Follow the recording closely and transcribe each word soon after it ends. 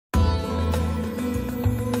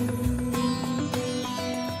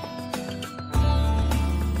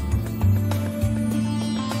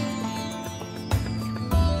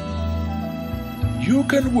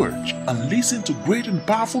can watch and listen to great and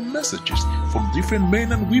powerful messages from different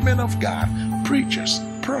men and women of God, preachers,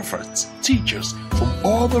 prophets, teachers from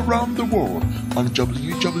all around the world on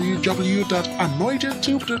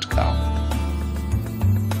www.anointedtube.com.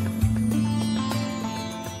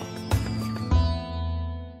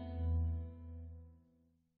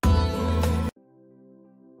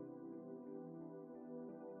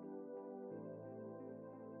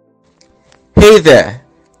 Hey there,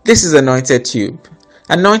 this is Anointed Tube.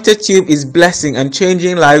 Anointed Tube is blessing and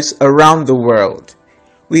changing lives around the world.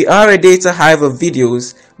 We are a data hive of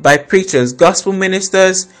videos by preachers, gospel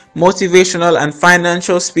ministers, motivational and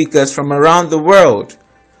financial speakers from around the world.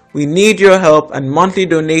 We need your help and monthly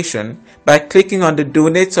donation by clicking on the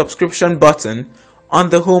donate subscription button on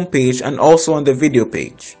the homepage and also on the video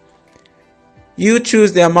page. You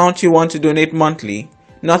choose the amount you want to donate monthly.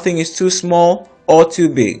 Nothing is too small or too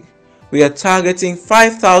big. We are targeting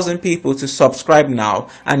 5,000 people to subscribe now,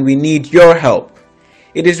 and we need your help.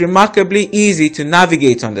 It is remarkably easy to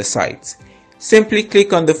navigate on the site. Simply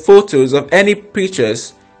click on the photos of any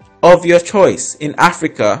preachers of your choice in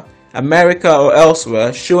Africa, America or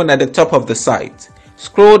elsewhere shown at the top of the site.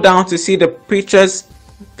 Scroll down to see the preachers'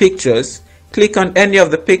 pictures. Click on any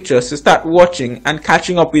of the pictures to start watching and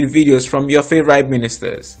catching up with videos from your favorite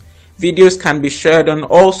ministers. Videos can be shared on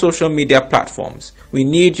all social media platforms. We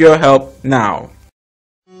need your help now.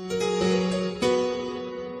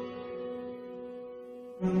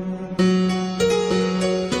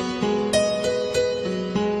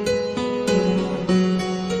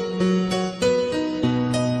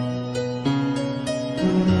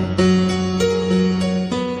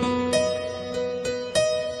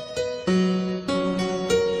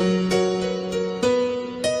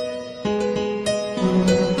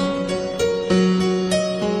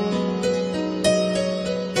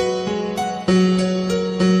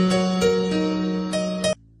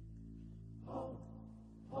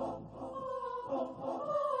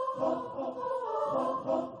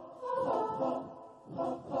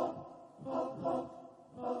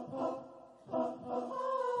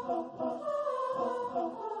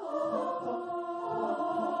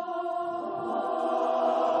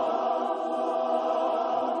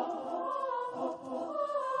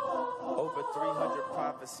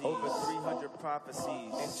 Over 300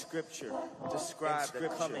 prophecies in Scripture describe the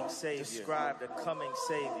coming Savior.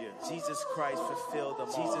 Jesus Christ fulfilled them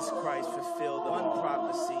all. One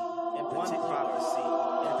prophecy in particular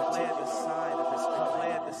declared the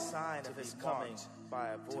sign of His coming by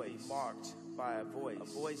a voice, marked by a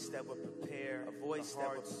voice that would prepare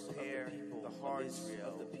the hearts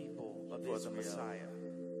of the people for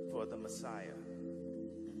the Messiah.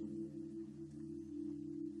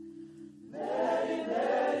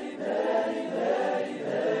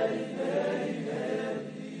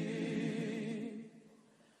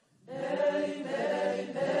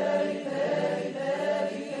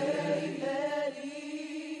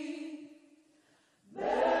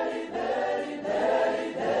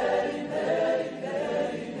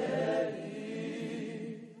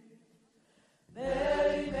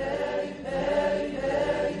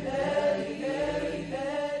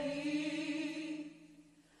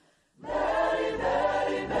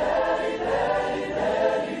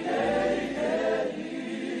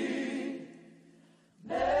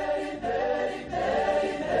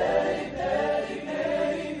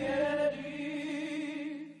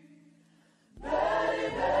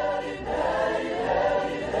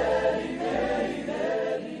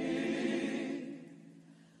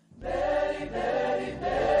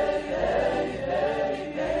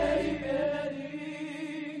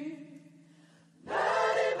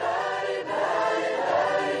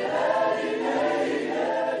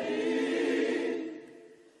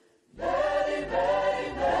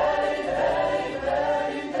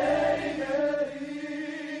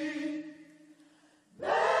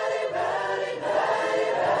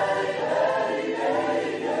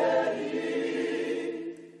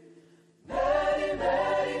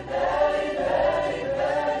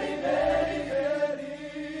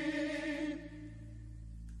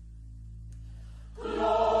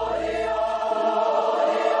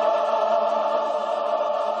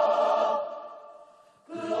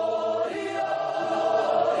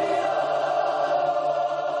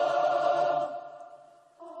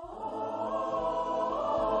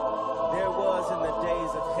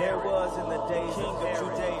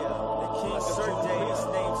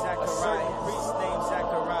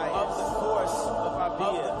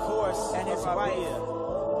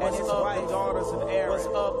 and his wife, the daughters of Aaron, was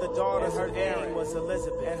of the daughters of Aaron, was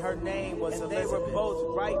Elizabeth, and her name was Elizabeth. They were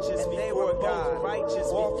both righteous before God,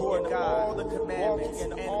 walking in all the commandments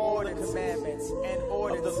and all the commandments and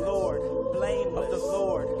ordinances of the Lord, blameless of the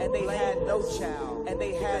Lord, and they had no child, and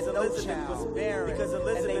they had no child, was barren, because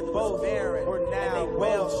Elizabeth was barren, were now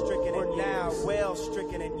well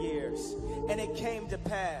stricken in years. And it came to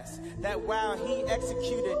pass that while he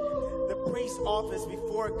executed the priest's office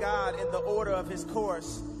before God in the order of his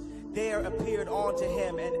course, there appeared unto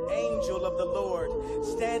him an angel of the Lord,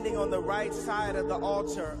 standing on the right side of the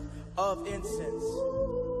altar of incense.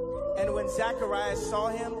 And when Zacharias saw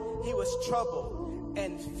him, he was troubled,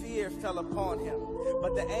 and fear fell upon him.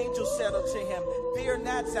 But the angel said unto him, Fear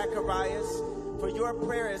not, Zacharias, for your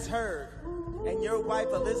prayer is heard, and your wife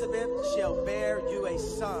Elizabeth shall bear you a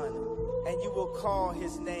son, and you will call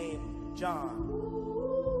his name John.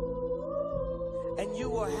 And you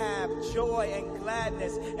will have joy and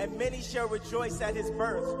gladness, and many shall rejoice at his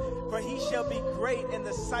birth. For he shall be great in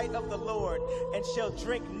the sight of the Lord, and shall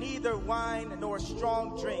drink neither wine nor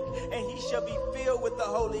strong drink, and he shall be filled with the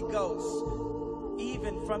Holy Ghost,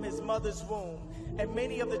 even from his mother's womb. And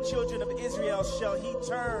many of the children of Israel shall he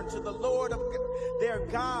turn to the Lord of their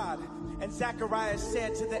God. And Zacharias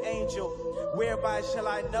said to the angel, Whereby shall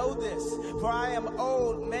I know this? For I am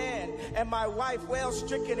old man, and my wife well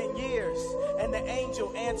stricken in years. And the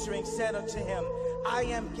angel answering said unto him, I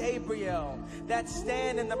am Gabriel, that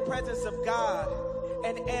stand in the presence of God,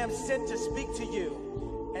 and am sent to speak to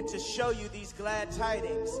you, and to show you these glad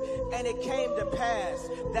tidings. And it came to pass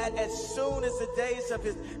that as soon as the days of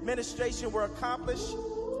his ministration were accomplished,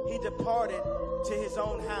 he departed to his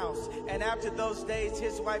own house. And after those days,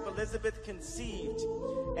 his wife Elizabeth conceived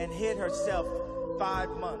and hid herself 5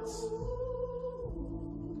 months.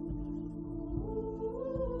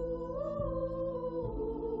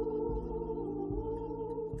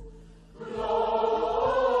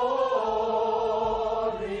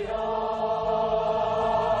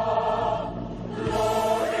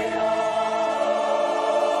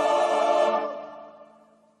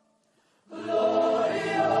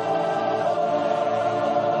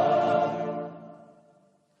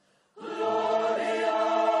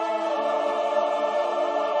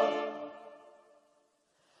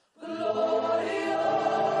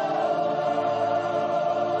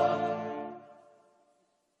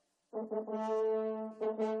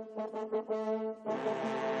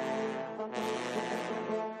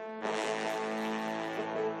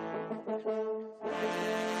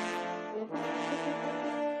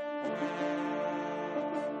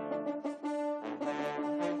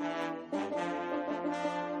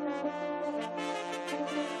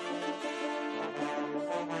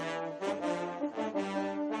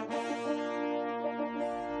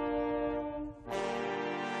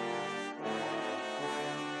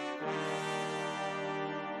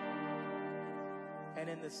 And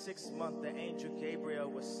in the 6th month, the angel Gabriel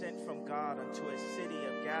was sent from God unto a city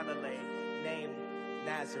of Galilee named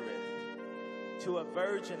Nazareth, to a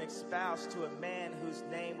virgin espoused to a man whose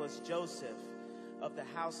name was Joseph, of the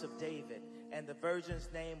house of David, and the virgin's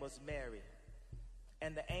name was Mary.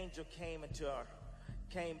 And the angel came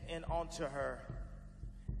in unto her,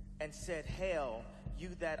 and said, Hail, you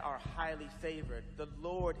that are highly favored, the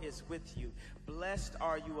Lord is with you. Blessed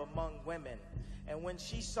are you among women. And when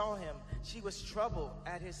she saw him, she was troubled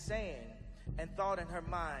at his saying, and thought in her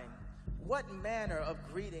mind, what manner of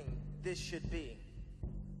greeting this should be.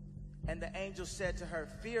 And the angel said to her,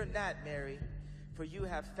 Fear not, Mary, for you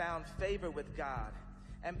have found favor with God.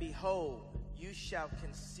 And behold, you shall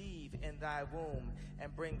conceive in thy womb,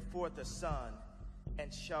 and bring forth a son,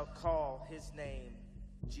 and shall call his name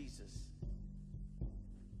Jesus.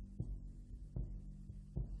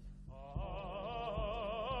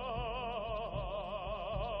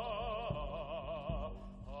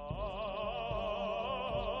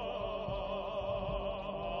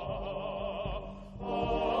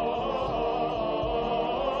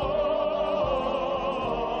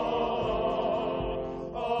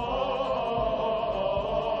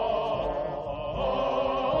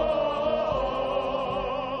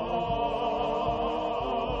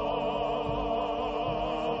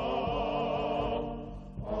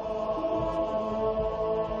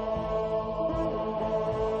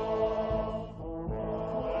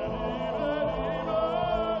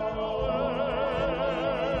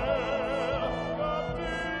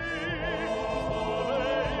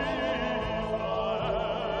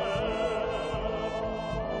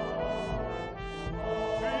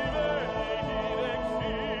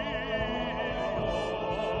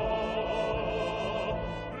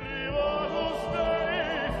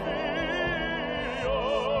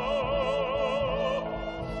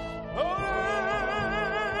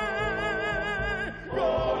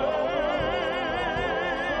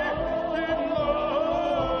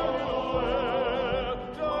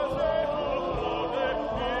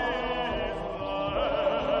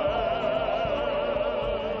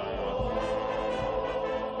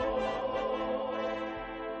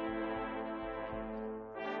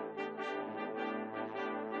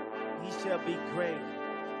 shall be great,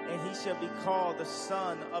 and he shall be called the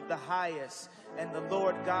Son of the Highest. And the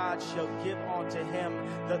Lord God shall give unto him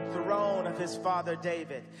the throne of his father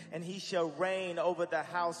David, and he shall reign over the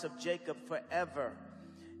house of Jacob forever,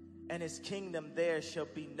 and his kingdom there shall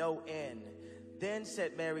be no end. Then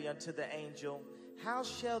said Mary unto the angel, How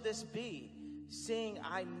shall this be, seeing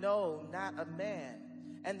I know not a man?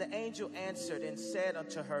 And the angel answered and said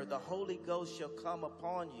unto her, The Holy Ghost shall come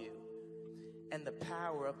upon you, and the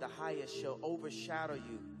power of the highest shall overshadow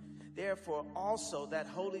you. Therefore also that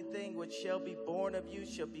holy thing which shall be born of you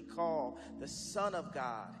shall be called the Son of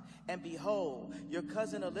God. And behold, your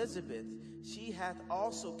cousin Elizabeth, she hath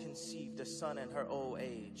also conceived a son in her old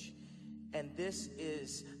age. And this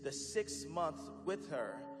is the 6th month with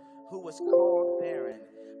her, who was called barren.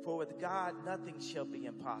 For with God nothing shall be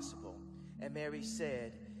impossible. And Mary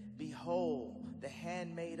said, Behold, the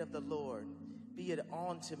handmaid of the Lord, be it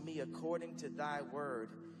unto me according to thy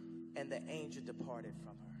word. And the angel departed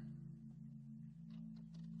from her.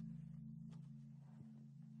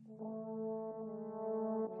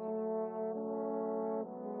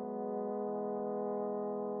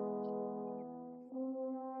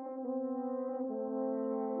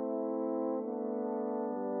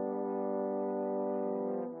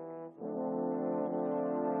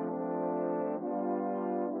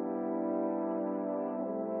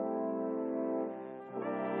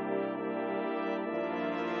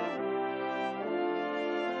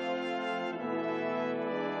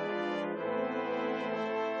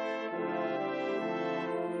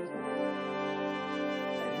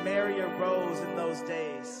 Mary arose in those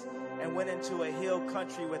days and went into a hill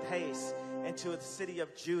country with haste into the city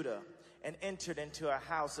of Judah, and entered into a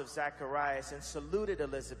house of Zacharias and saluted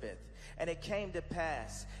Elizabeth. And it came to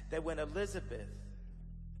pass that when Elizabeth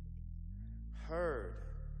heard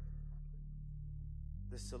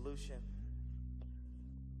the salutation,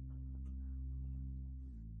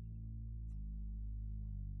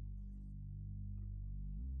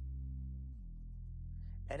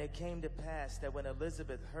 and it came to pass that when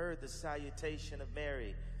Elizabeth heard the salutation of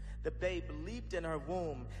Mary, the babe leaped in her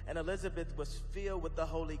womb, and Elizabeth was filled with the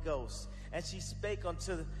Holy Ghost. And she spake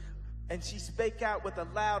out with a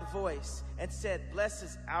loud voice, and said,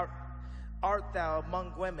 Blessed art thou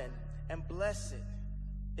among women, and blessed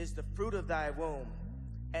is the fruit of thy womb.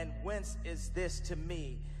 And whence is this to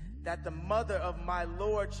me, that the mother of my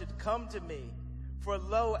Lord should come to me? For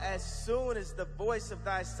lo, as soon as the voice of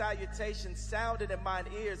thy salutation sounded in mine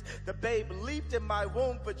ears, the babe leaped in my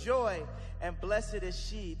womb for joy. And blessed is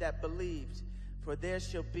she that believed, for there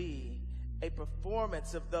shall be a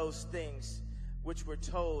performance of those things which were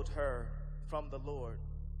told her from the Lord.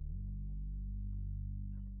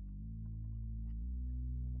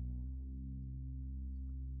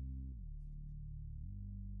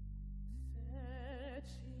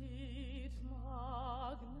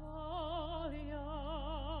 Magnolia,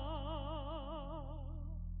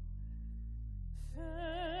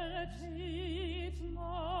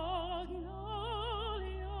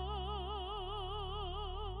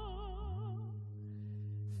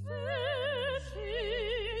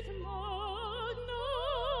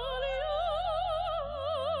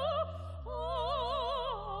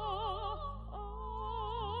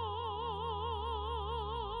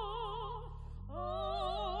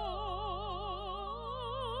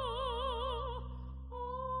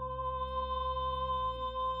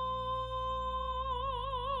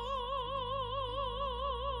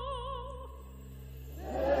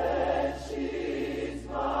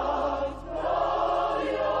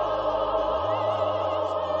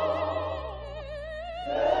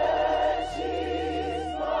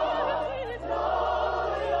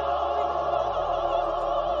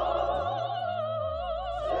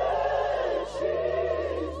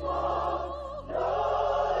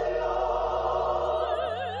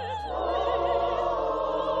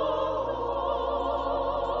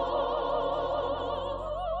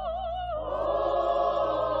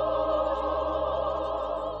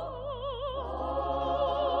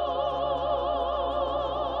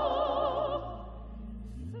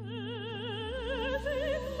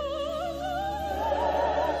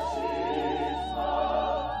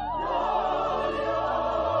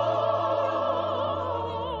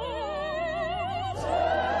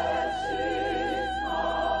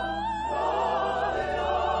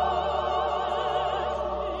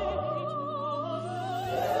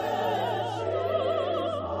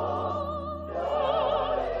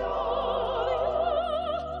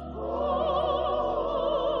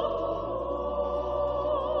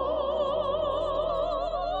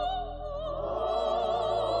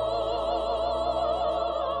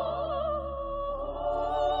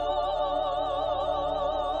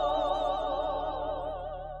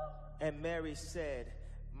 Mary said,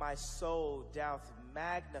 my soul doth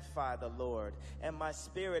magnify the Lord, and my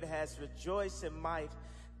spirit has rejoiced in my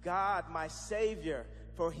God, my Savior,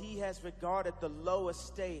 for he has regarded the low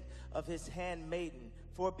estate of his handmaiden.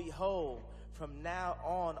 For behold, from now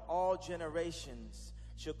on all generations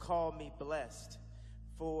shall call me blessed.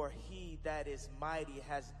 For he that is mighty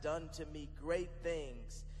has done to me great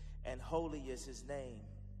things, and holy is his name.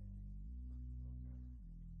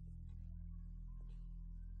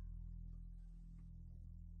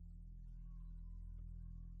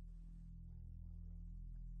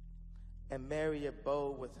 And Mary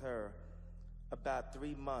abode with her about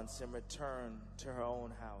 3 months and returned to her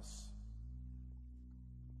own house.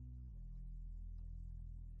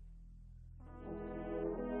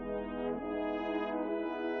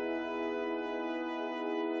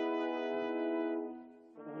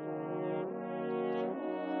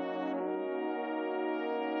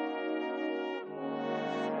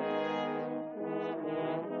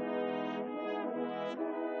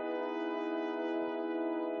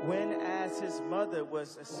 When as his mother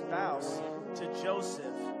was espoused to Joseph,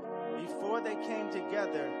 before they came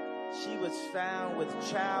together, she was found with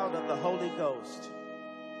child of the Holy Ghost.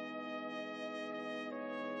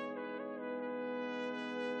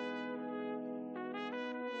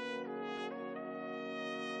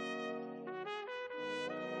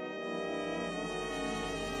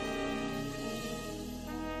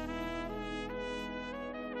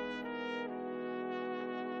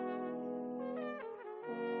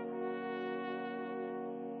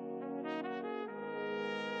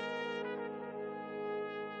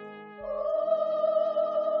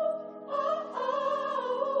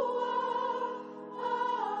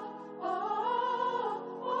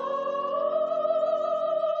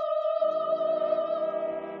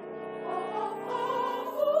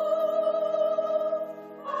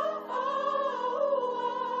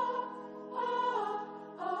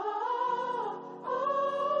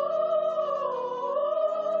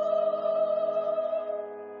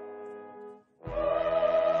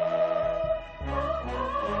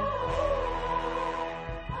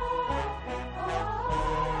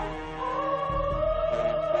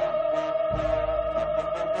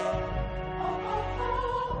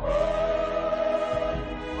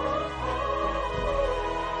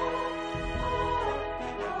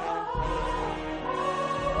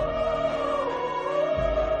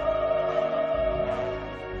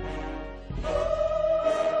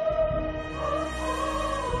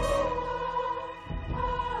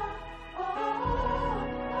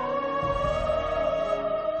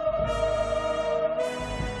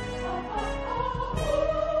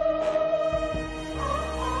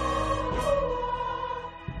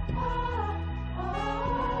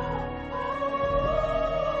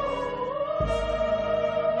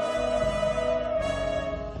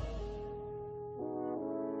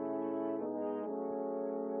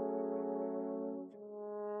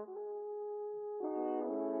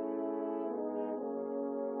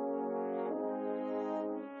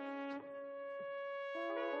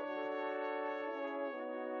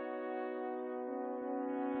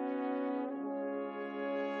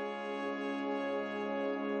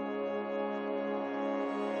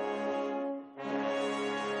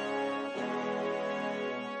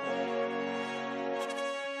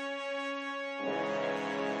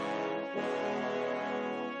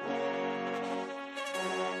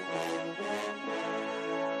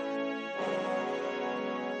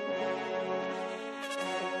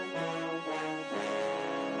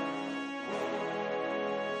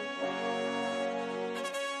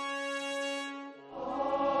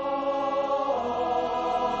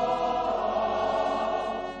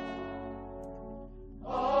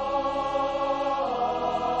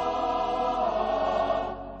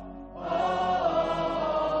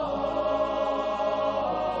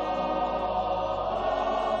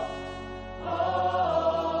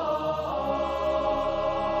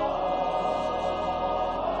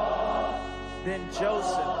 Then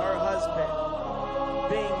Joseph, her husband,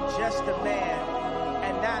 being just a man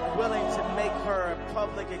and not willing to make her a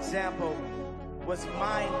public example, was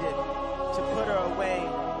minded to put her away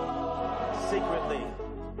secretly.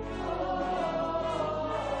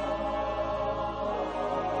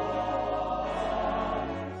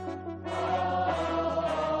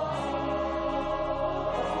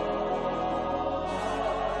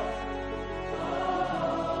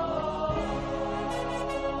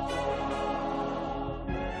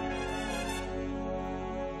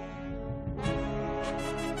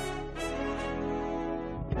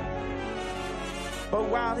 But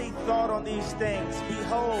while he thought on these things,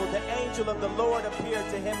 behold, the angel of the Lord appeared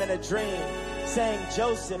to him in a dream, saying,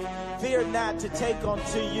 Joseph, fear not to take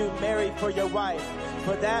unto you Mary for your wife,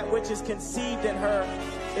 for that which is conceived in her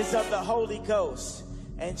is of the Holy Ghost.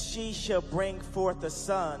 And she shall bring forth a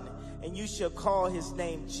son, and you shall call his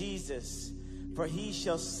name Jesus, for he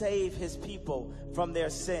shall save his people from their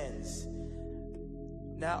sins.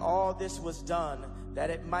 Now all this was done, that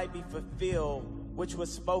it might be fulfilled, which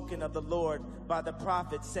was spoken of the Lord by the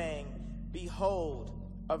prophet, saying, Behold,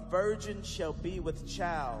 a virgin shall be with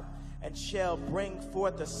child, and shall bring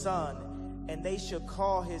forth a son, and they shall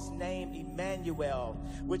call his name Emmanuel,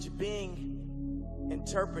 which being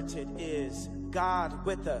interpreted is God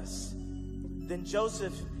with us. Then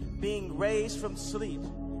Joseph, being raised from sleep,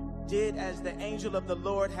 did as the angel of the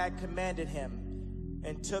Lord had commanded him,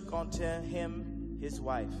 and took unto him his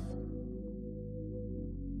wife.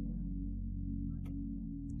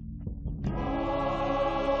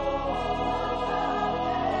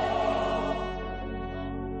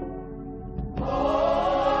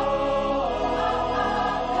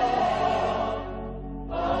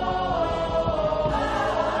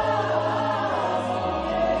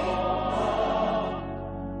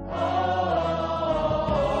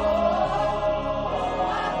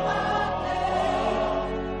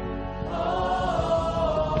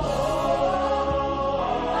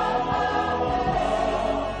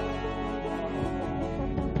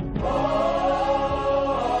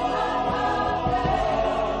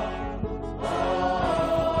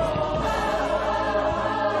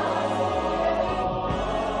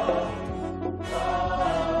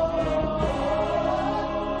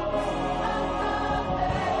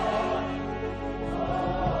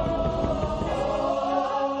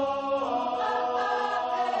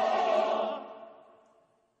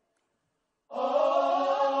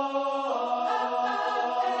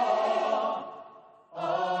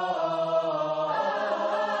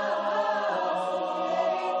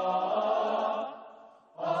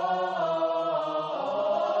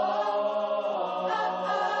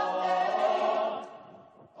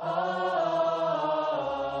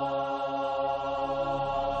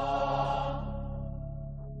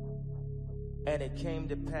 And it came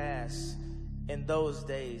to pass in those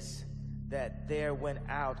days that there went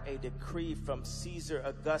out a decree from Caesar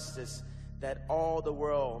Augustus that all the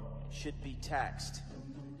world should be taxed.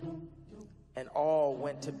 And all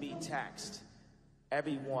went to be taxed,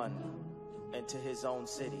 every one into his own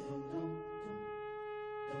city.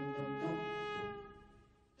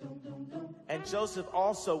 And Joseph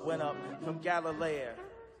also went up from Galilee,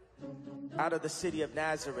 out of the city of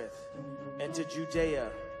Nazareth, into Judea,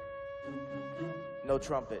 no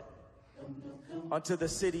trumpet, unto the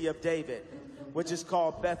city of David, which is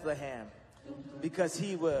called Bethlehem, because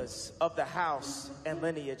he was of the house and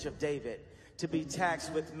lineage of David, to be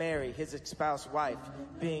taxed with Mary, his espoused wife,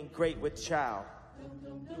 being great with child.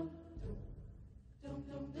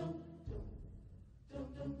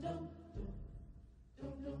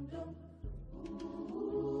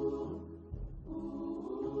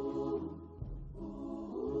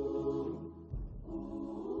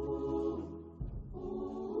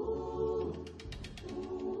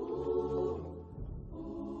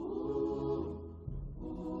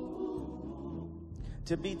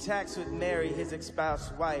 To be taxed with Mary, his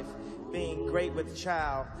espoused wife, being great with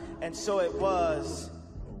child. And so it was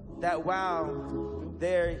that while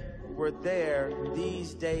they were there,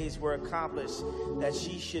 these days were accomplished, that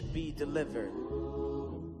she should be delivered.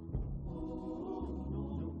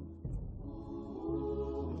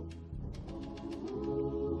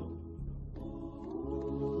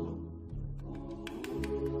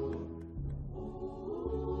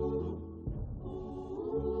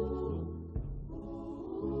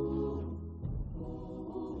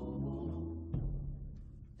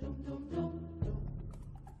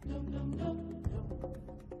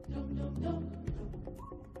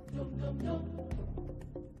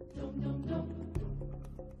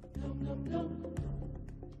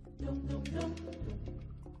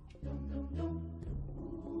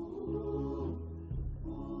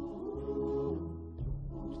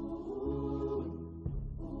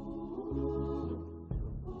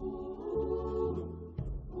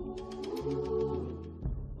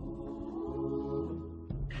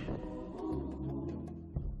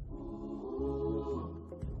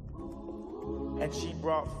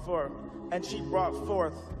 And she brought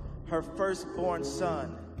forth her firstborn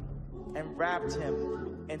son, and wrapped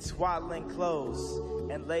him in swaddling clothes,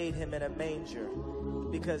 and laid him in a manger,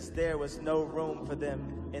 because there was no room for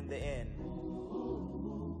them in the inn.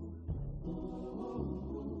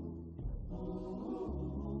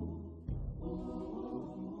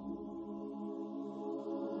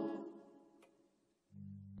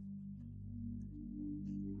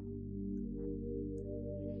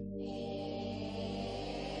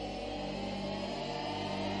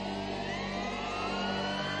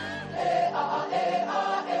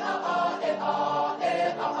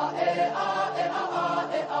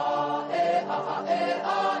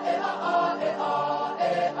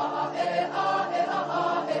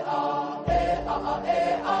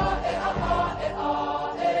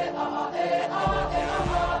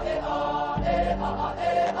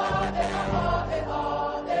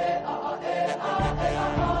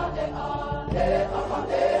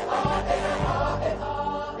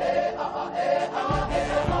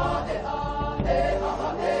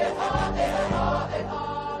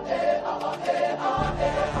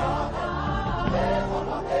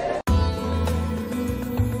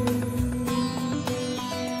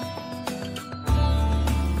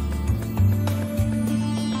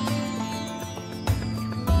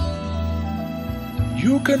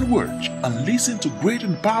 You can watch and listen to great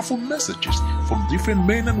and powerful messages from different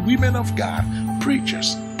men and women of God,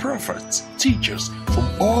 preachers, prophets, teachers from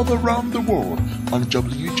all around the world on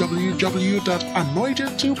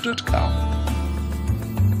www.anointedtube.com.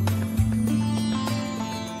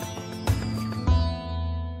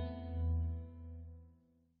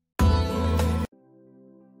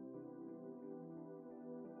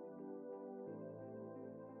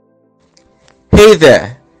 Hey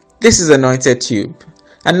there, this is Anointed Tube.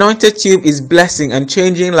 Anointed Tube is blessing and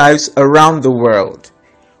changing lives around the world.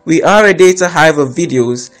 We are a data hive of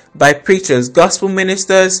videos by preachers, gospel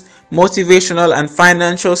ministers, motivational and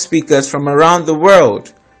financial speakers from around the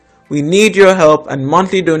world. We need your help and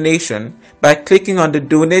monthly donation by clicking on the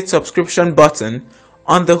donate subscription button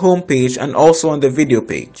on the homepage and also on the video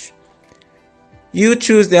page. You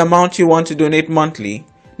choose the amount you want to donate monthly.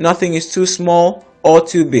 Nothing is too small or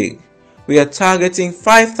too big. We are targeting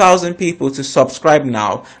 5,000 people to subscribe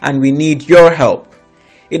now, and we need your help.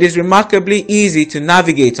 It is remarkably easy to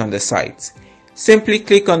navigate on the site. Simply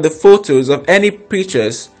click on the photos of any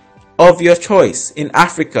preachers of your choice in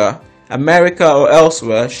Africa, America or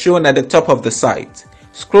elsewhere shown at the top of the site.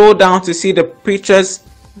 Scroll down to see the preachers'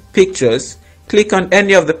 pictures. Click on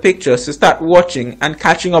any of the pictures to start watching and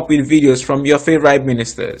catching up with videos from your favorite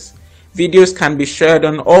ministers. Videos can be shared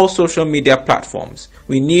on all social media platforms.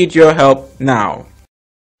 We need your help now.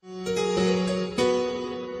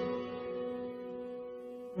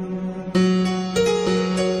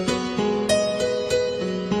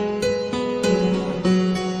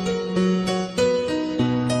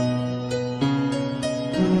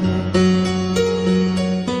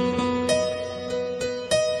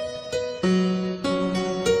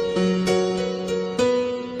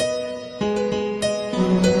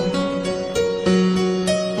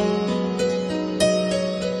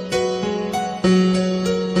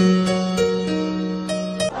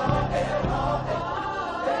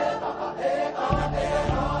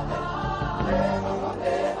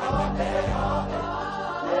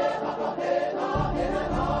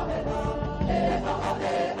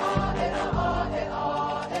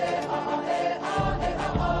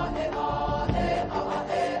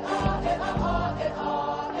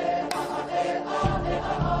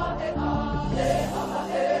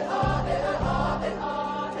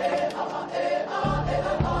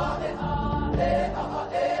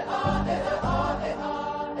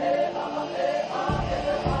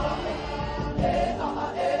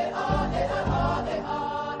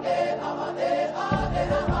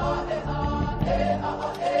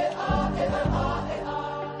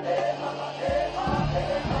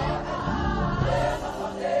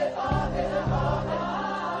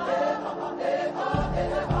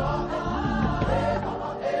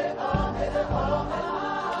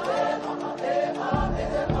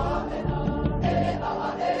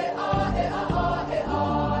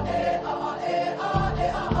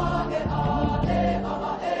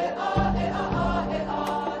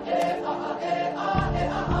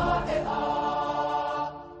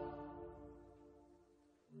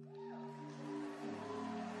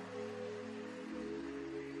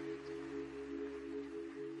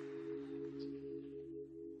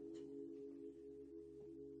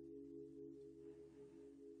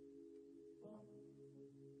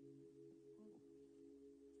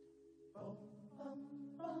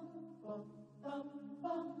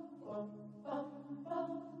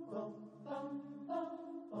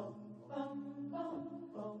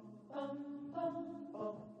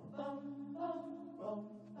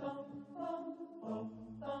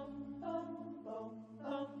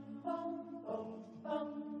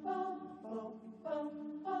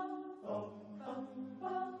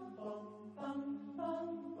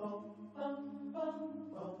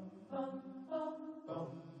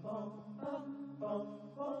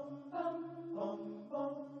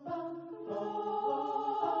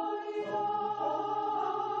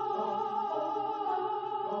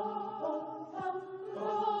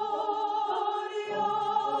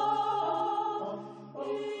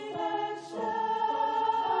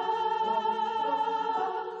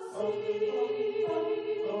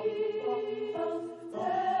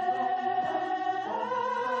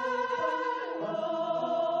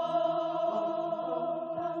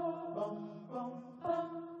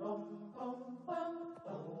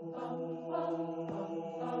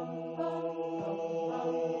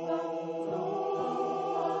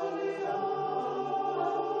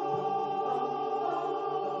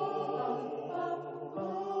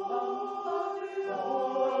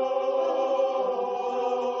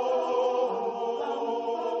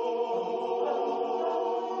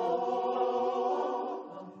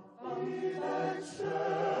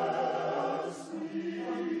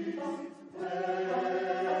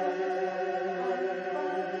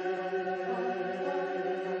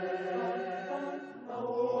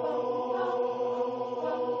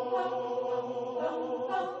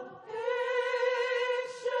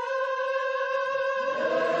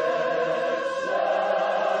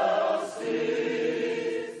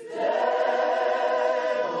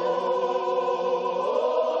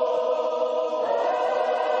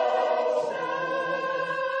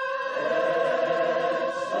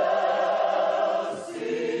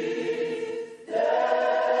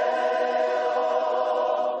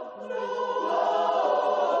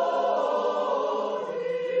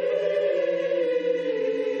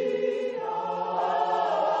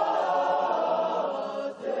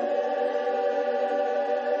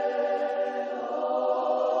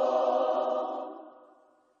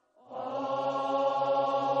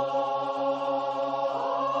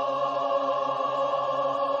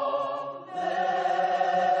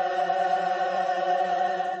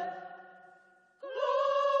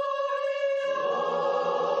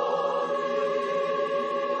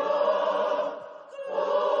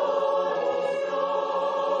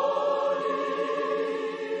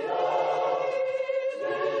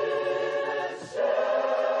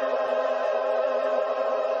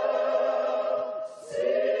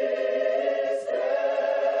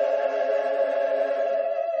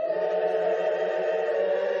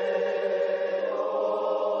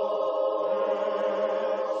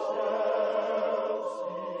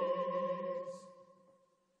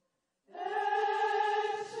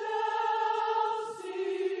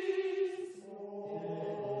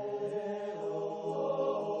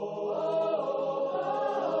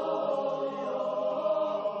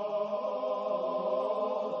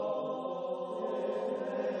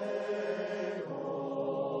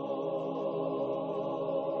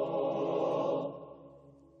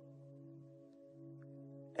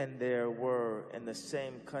 And there were in the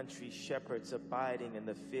same country shepherds abiding in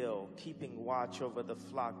the field, keeping watch over the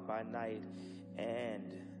flock by night.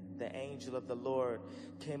 And the angel of the Lord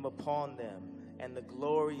came upon them, and the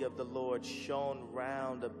glory of the Lord shone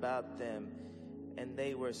round about them, and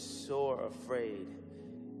they were sore afraid.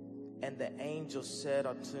 And the angel said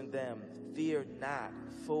unto them, Fear not,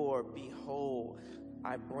 for behold,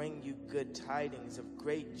 I bring you good tidings of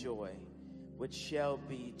great joy, which shall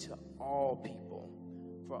be to all people.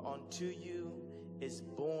 For unto you is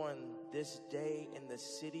born this day in the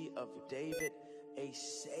city of David a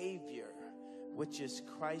Savior, which is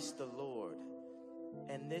Christ the Lord.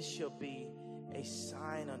 And this shall be a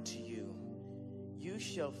sign unto you. You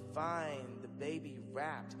shall find the baby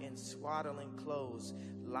wrapped in swaddling clothes,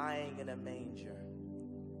 lying in a manger.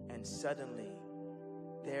 And suddenly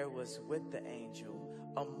there was with the angel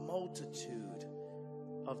a multitude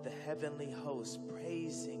of the heavenly host,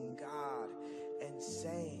 praising God and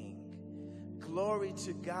saying, Glory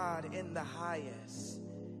to God in the highest,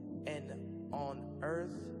 and on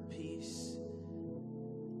earth peace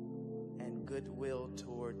and goodwill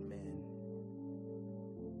toward men.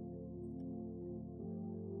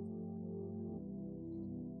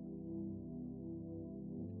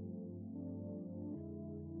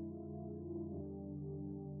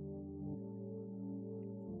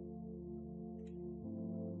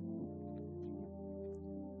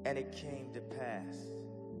 And it came to pass,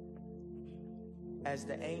 as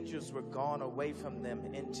the angels were gone away from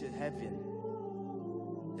them into heaven,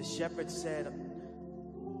 the shepherds said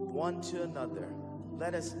one to another,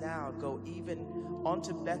 Let us now go even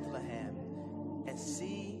unto Bethlehem, and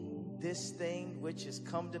see this thing which is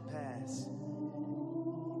come to pass,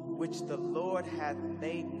 which the Lord hath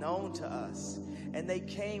made known to us. And they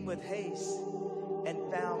came with haste,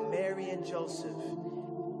 and found Mary and Joseph,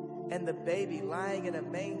 and the baby lying in a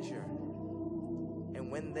manger. And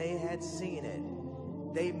when they had seen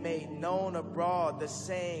it, they made known abroad the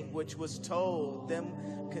saying which was told them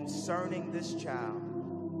concerning this child.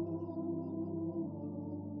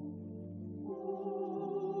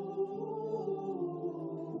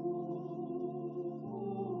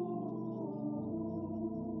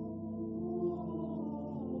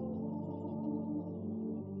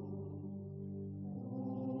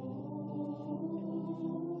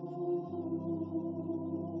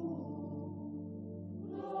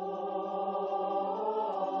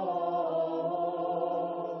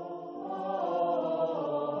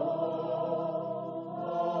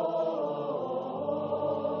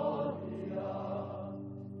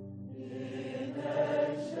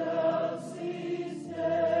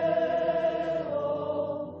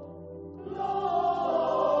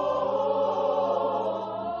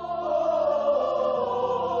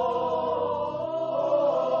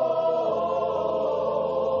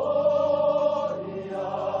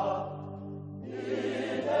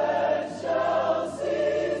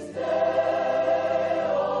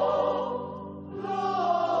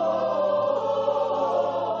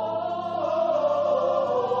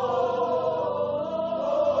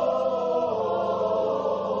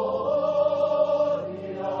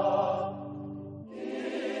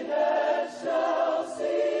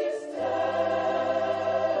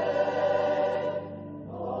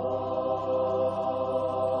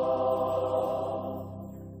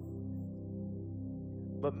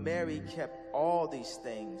 But Mary kept all these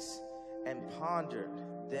things and pondered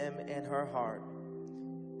them in her heart.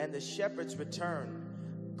 And the shepherds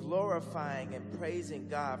returned, glorifying and praising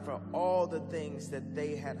God for all the things that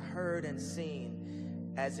they had heard and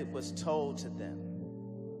seen as it was told to them.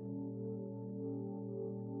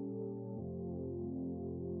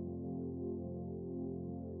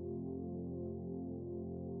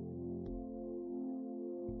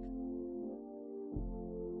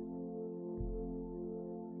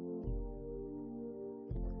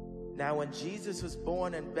 Now when Jesus was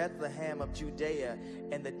born in Bethlehem of Judea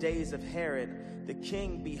in the days of Herod the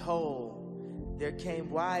king, behold, there came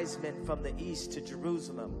wise men from the east to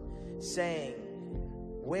Jerusalem, saying,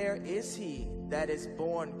 Where is he that is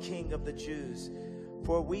born King of the Jews?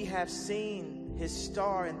 For we have seen his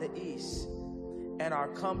star in the east, and are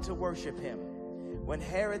come to worship him. When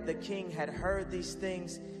Herod the king had heard these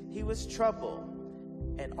things, he was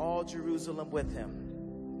troubled, and all Jerusalem with him.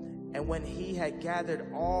 And when he had gathered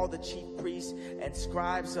all the chief priests and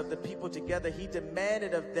scribes of the people together, he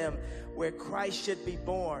demanded of them where Christ should be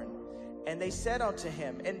born. And they said unto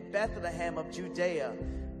him, In Bethlehem of Judea,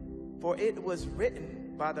 for it was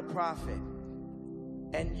written by the prophet,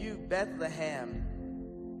 And you, Bethlehem,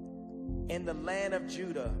 in the land of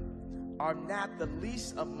Judah, are not the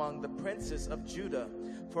least among the princes of Judah,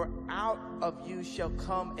 for out of you shall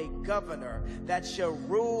come a governor that shall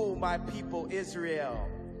rule my people Israel.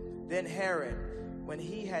 Then Herod, when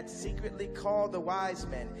he had secretly called the wise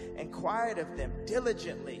men, inquired of them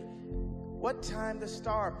diligently what time the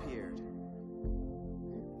star appeared.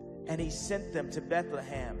 And he sent them to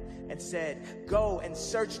Bethlehem and said, go and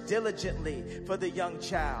search diligently for the young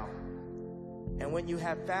child. And when you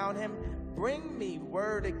have found him, bring me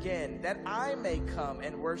word again, that I may come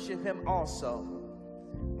and worship him also.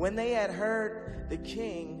 When they had heard the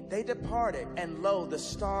king, they departed, and lo, the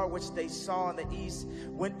star which they saw in the east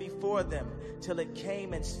went before them, till it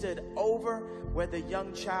came and stood over where the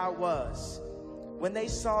young child was. When they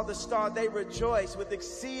saw the star, they rejoiced with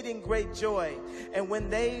exceeding great joy. And when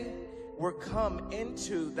they were come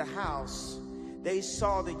into the house, they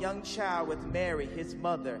saw the young child with Mary, his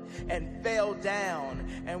mother, and fell down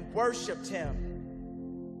and worshiped him.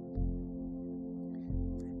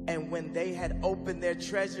 And when they had opened their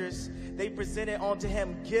treasures, they presented unto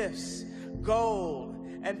him gifts, gold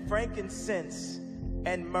and frankincense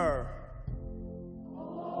and myrrh.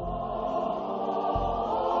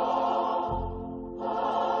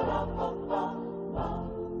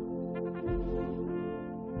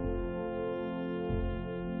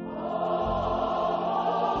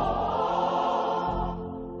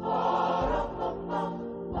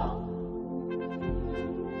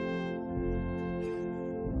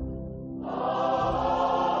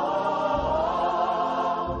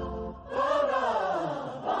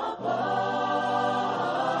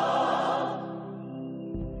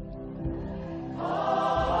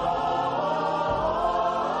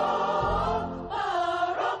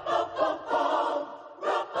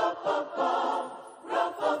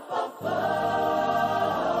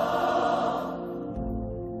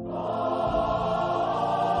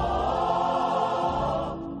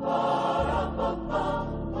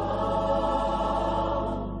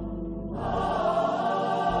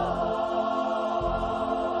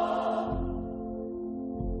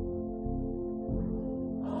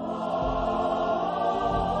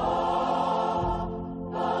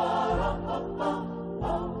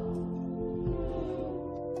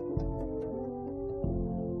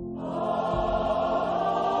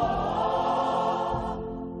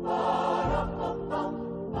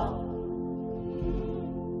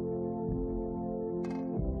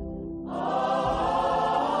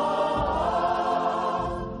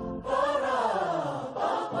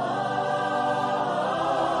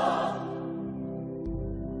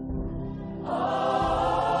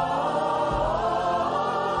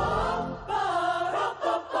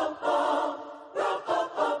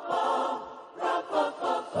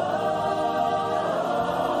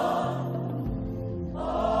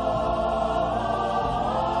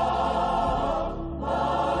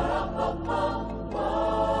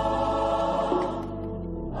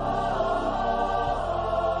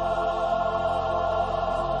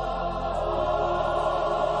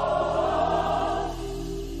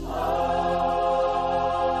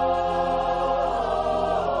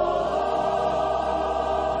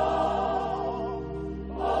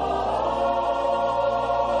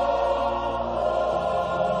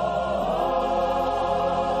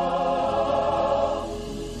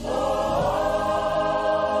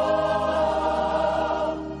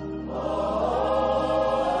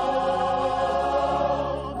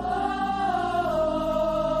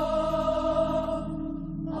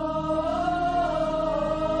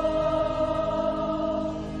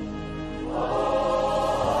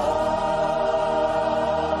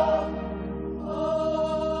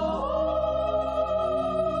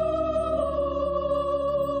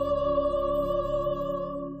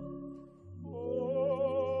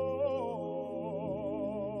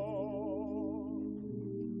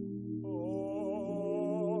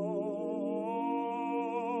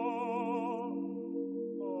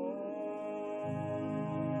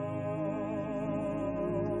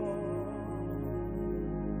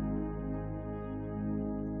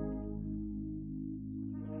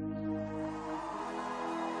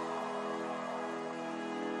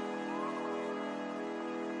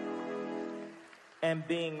 And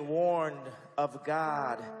being warned of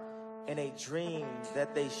God in a dream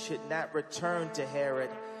that they should not return to Herod,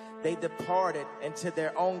 they departed into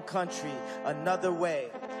their own country another way.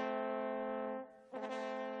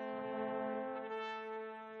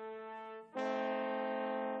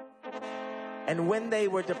 And when they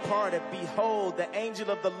were departed, behold, the angel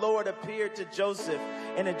of the Lord appeared to Joseph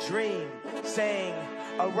in a dream, saying,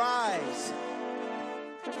 Arise,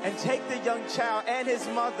 and take the young child and his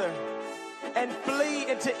mother, and flee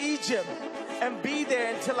into Egypt, and be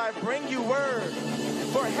there until I bring you word.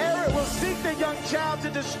 For Herod will seek the young child to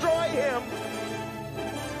destroy him.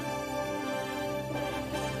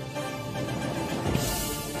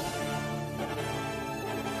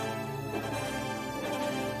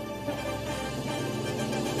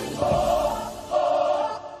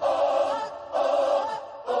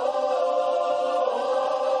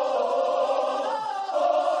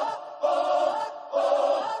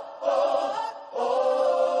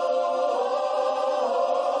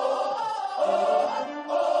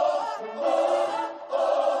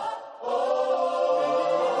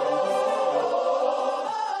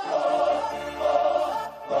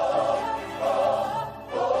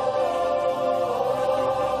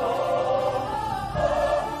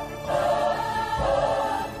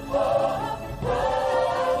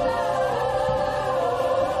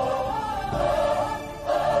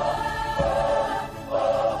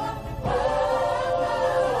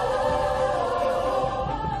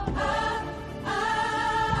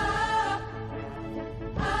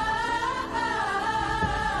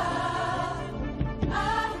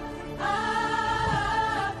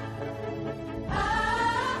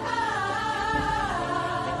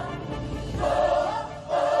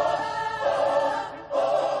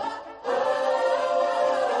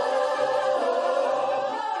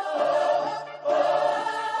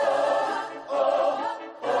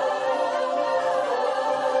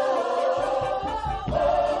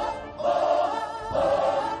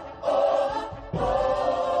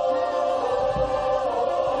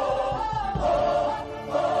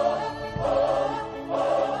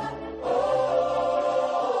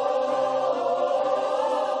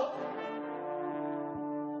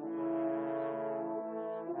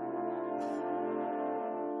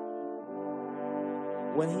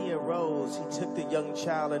 When he arose, he took the young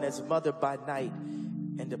child and his mother by night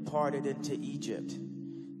and departed into Egypt.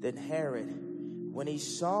 Then Herod, when he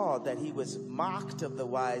saw that he was mocked of the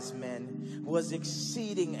wise men, was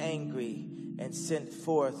exceeding angry and sent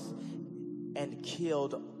forth and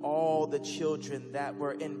killed all the children that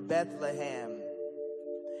were in Bethlehem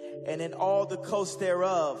and in all the coast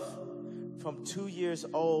thereof, from 2 years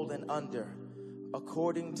old and under,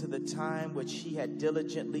 according to the time which he had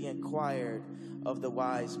diligently inquired of the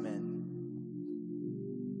wise men.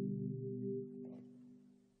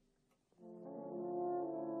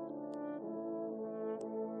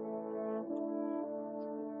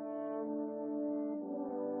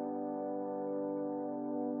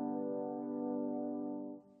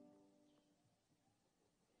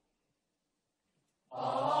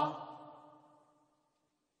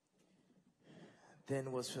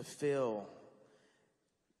 Then was fulfilled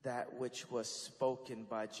that which was spoken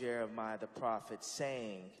by Jeremiah the prophet,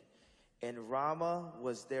 saying, in Ramah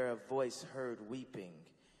was there a voice heard weeping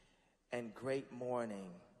and great mourning,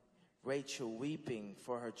 Rachel weeping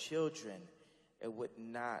for her children, and would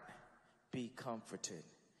not be comforted,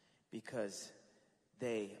 because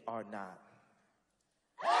they are not.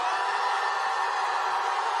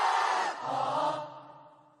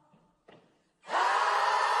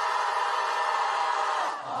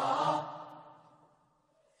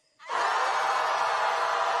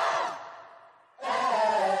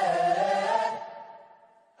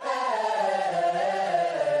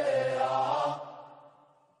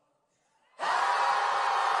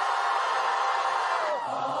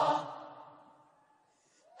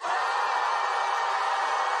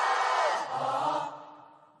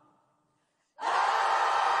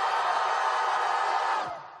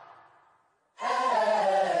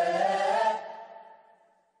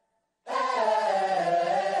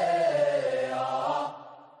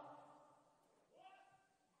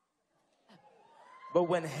 But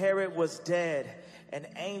when Herod was dead, an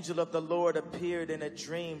angel of the Lord appeared in a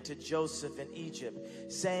dream to Joseph in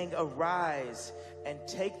Egypt, saying, arise and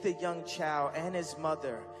take the young child and his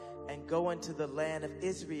mother and go into the land of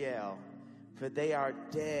Israel, for they are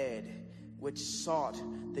dead which sought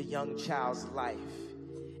the young child's life.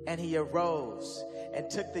 And he arose and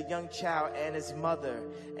took the young child and his mother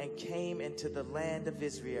and came into the land of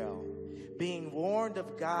Israel. Being warned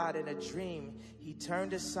of God in a dream, he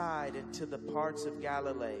turned aside into the parts of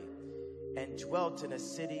Galilee and dwelt in a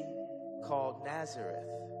city called Nazareth,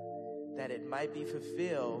 that it might be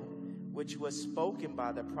fulfilled which was spoken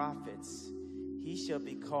by the prophets, he shall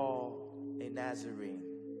be called a Nazarene.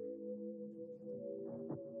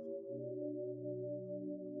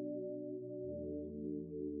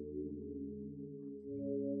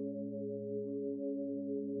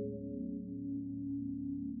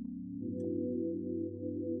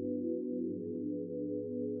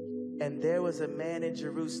 And there was a man in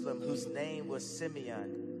Jerusalem whose name was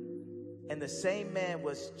Simeon. And the same man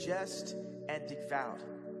was just and devout,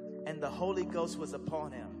 and the Holy Ghost was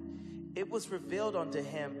upon him. It was revealed unto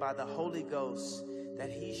him by the Holy Ghost that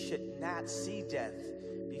he should not see death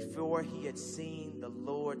before he had seen the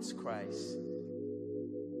Lord's Christ.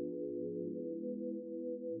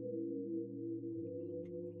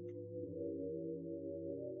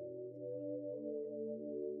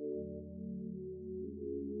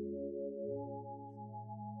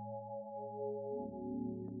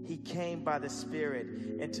 He came by the Spirit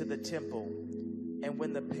into the temple, and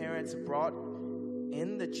when the parents brought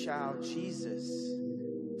in the child Jesus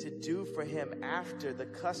to do for him after the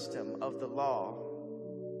custom of the law,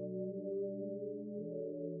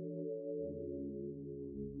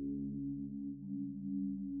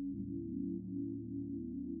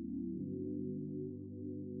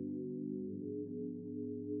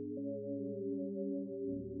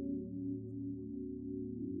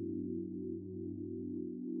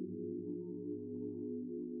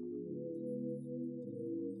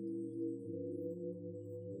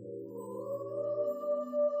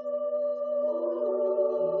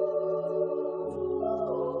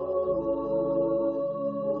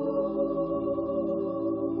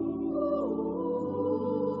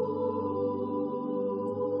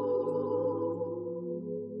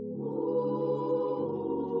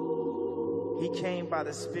 he came by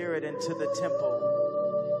the Spirit into the temple.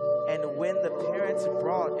 And when the parents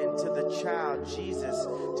brought into the child Jesus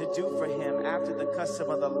to do for him after the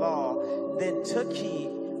custom of the law, then took he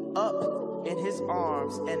up in his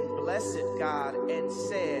arms and blessed God and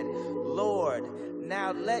said, Lord,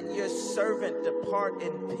 now let your servant depart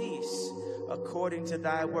in peace according to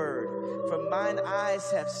thy word. For mine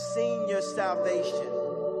eyes have seen your salvation,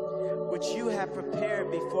 which you have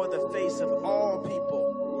prepared before the face of all people.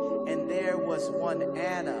 And there was one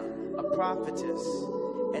Anna, a prophetess,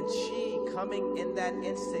 and she, coming in that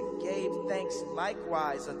instant, gave thanks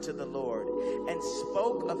likewise unto the Lord, and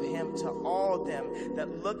spoke of him to all them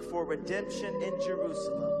that look for redemption in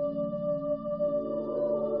Jerusalem.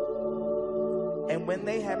 And when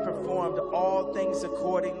they had performed all things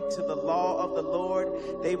according to the law of the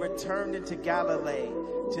Lord, they returned into Galilee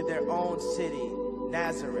to their own city,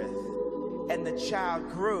 Nazareth. And the child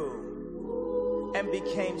grew and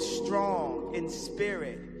became strong in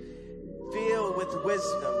spirit, filled with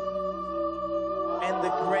wisdom, and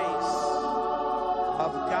the grace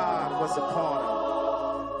of God was upon him.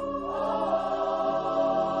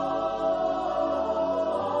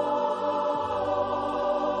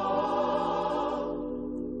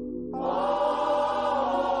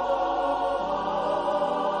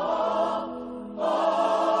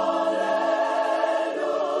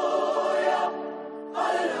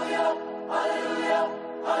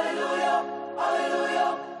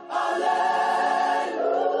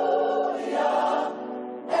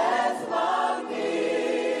 It's magnifico.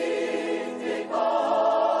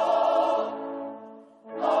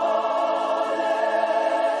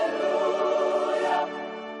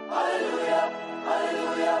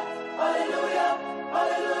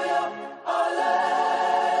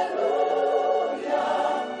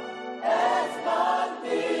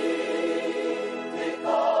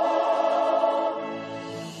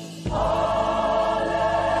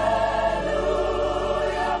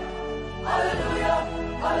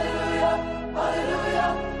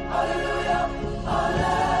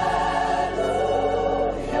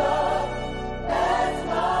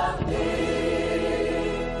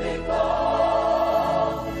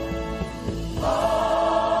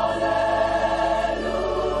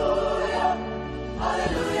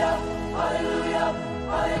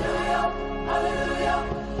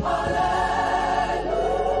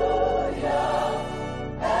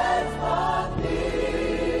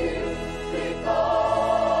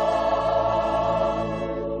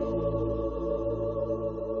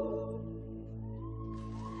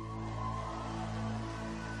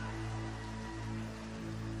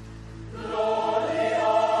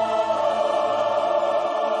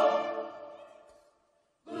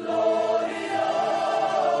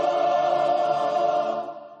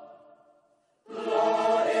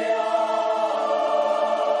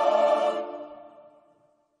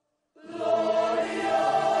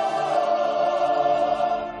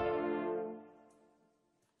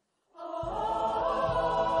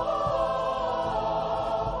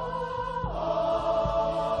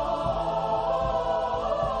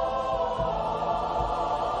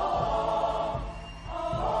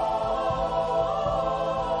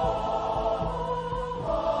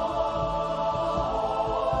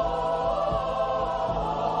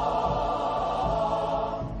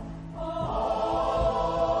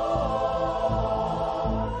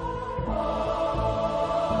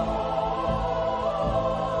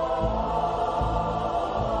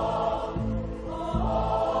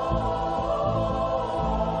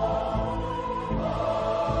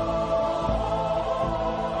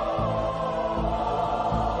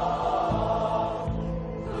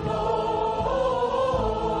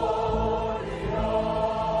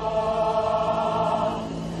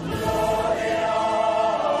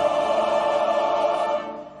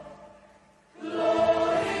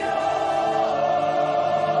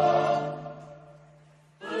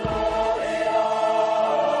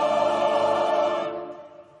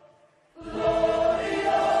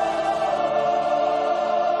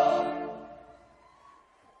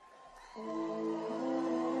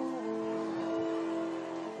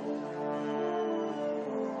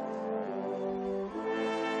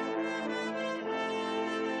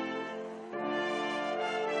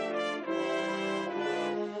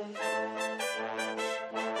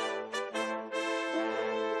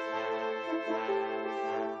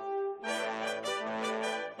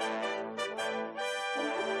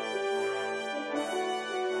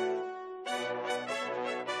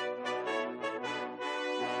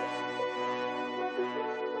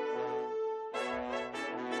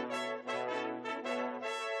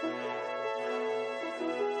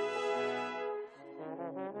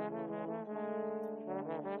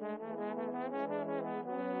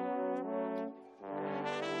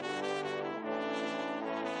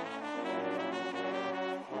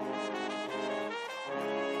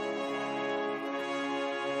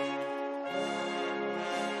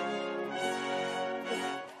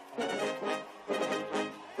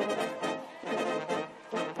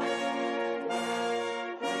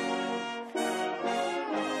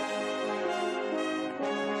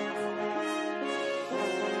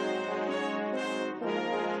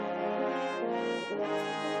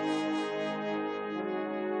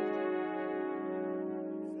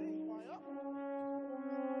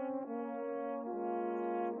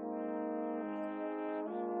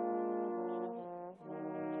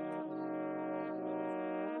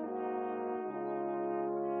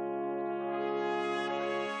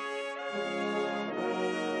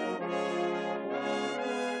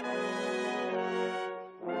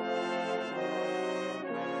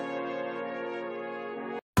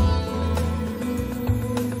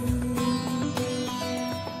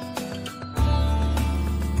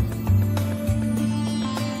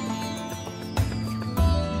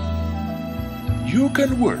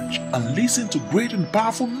 can watch and listen to great and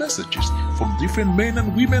powerful messages from different men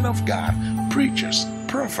and women of God, preachers,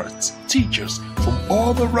 prophets, teachers from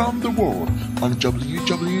all around the world on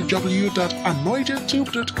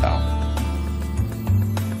www.anointedtube.com.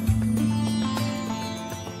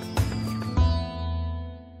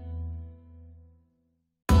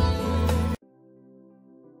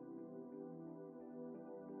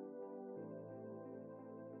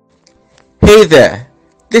 Hey there,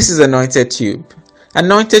 this is Anointed Tube.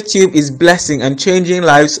 Anointed Tube is blessing and changing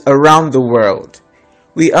lives around the world.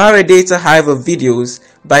 We are a data hive of videos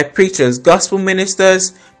by preachers, gospel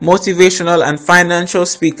ministers, motivational and financial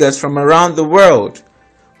speakers from around the world.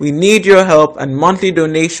 We need your help and monthly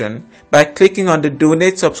donation by clicking on the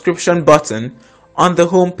donate subscription button on the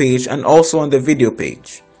homepage and also on the video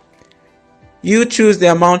page. You choose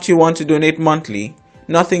the amount you want to donate monthly.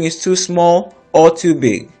 Nothing is too small or too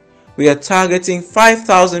big. We are targeting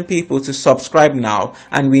 5,000 people to subscribe now,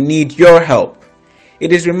 and we need your help.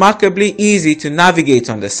 It is remarkably easy to navigate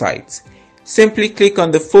on the site. Simply click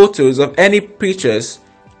on the photos of any preachers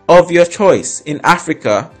of your choice in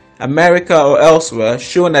Africa, America or elsewhere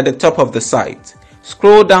shown at the top of the site.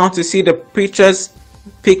 Scroll down to see the preachers'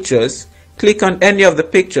 pictures. Click on any of the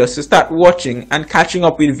pictures to start watching and catching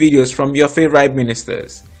up with videos from your favorite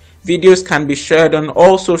ministers. Videos can be shared on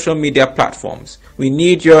all social media platforms. We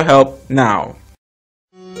need your help now.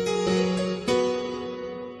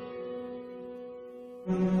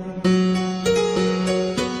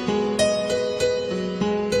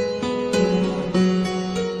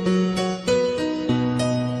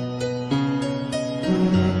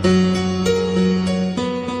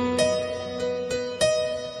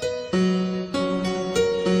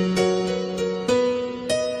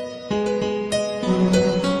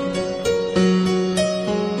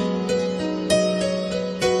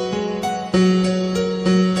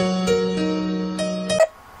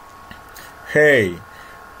 Hey,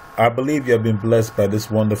 I believe you have been blessed by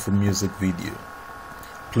this wonderful music video.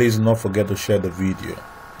 Please do not forget to share the video.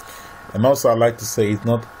 And also I'd like to say it's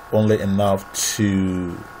not only enough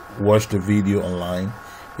to watch the video online.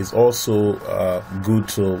 It's also good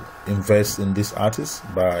to invest in these artists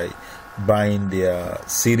by buying their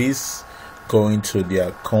CDs, going to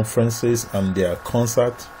their conferences and their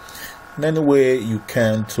concerts. In any way you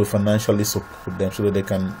can to financially support them so that they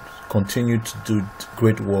can continue to do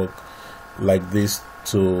great work like this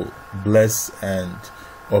to bless and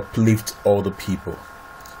uplift all the people.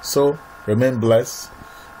 So remain blessed,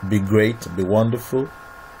 be great, be wonderful,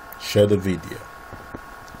 share the video.